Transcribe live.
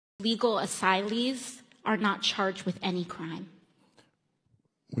Legal asylees are not charged with any crime.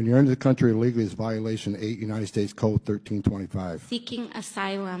 When you enter the country illegally, it's violation 8 United States Code 1325. Seeking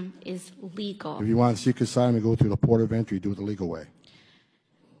asylum is legal. If you want to seek asylum and go through the port of entry, do it the legal way.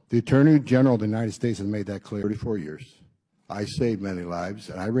 The Attorney General of the United States has made that clear. 34 years. I saved many lives,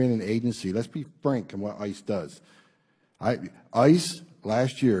 and I ran an agency. Let's be frank in what ICE does. ICE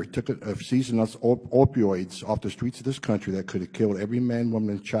last year took a season of opioids off the streets of this country that could have killed every man, woman,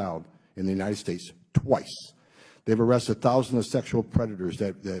 and child in the United States twice. They've arrested thousands of sexual predators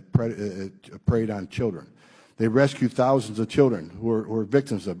that preyed on children. They rescued thousands of children who were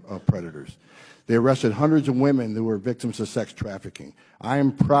victims of predators. They arrested hundreds of women who were victims of sex trafficking. I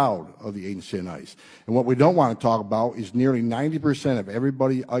am proud of the agency in ICE. And what we don't want to talk about is nearly 90% of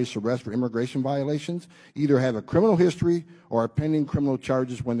everybody ICE arrests for immigration violations either have a criminal history or are pending criminal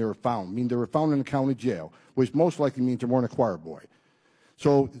charges when they were found. I mean, they were found in a county jail, which most likely means they weren't a choir boy.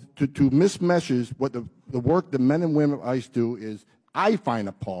 So to mismessage what the work the men and women of ICE do is, I find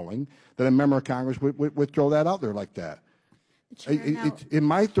appalling that a member of Congress would throw that out there like that. In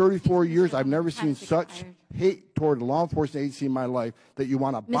my 34 years, I've never seen such hate toward a law enforcement agency in my life that you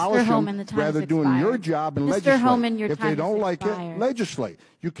want to abolish them rather than doing your job and legislate. If they don't like it, legislate.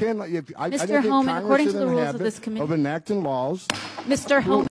 You can't. I didn't think Congress is in the habit of enacting laws. Mr. Holman.